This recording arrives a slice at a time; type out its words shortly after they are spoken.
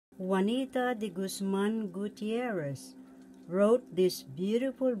Juanita Gutierrez wrote this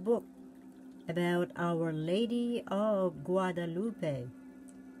beautiful book about Our Lady of Guadalupe.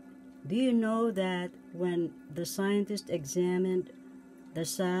 Do you know that when the scientists examined the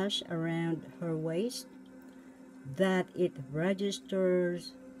sash around her waist, that it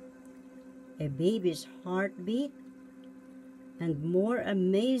registers a baby's heartbeat? And more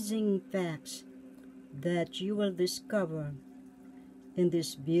amazing facts that you will discover in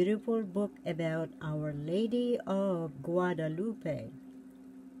this beautiful book about Our Lady of Guadalupe.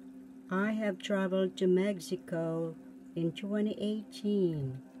 I have traveled to Mexico in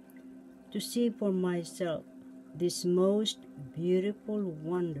 2018 to see for myself these most beautiful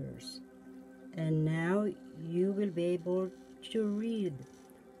wonders, and now you will be able to read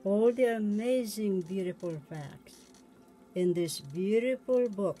all the amazing beautiful facts in this beautiful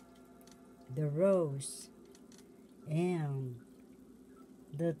book, The Rose and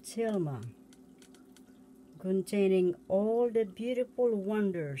the Tilma, containing all the beautiful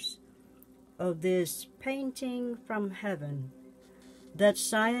wonders of this painting from heaven that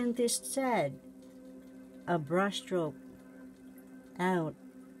scientists said a brushstroke out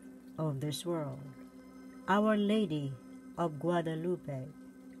of this world. Our Lady of Guadalupe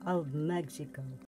of Mexico.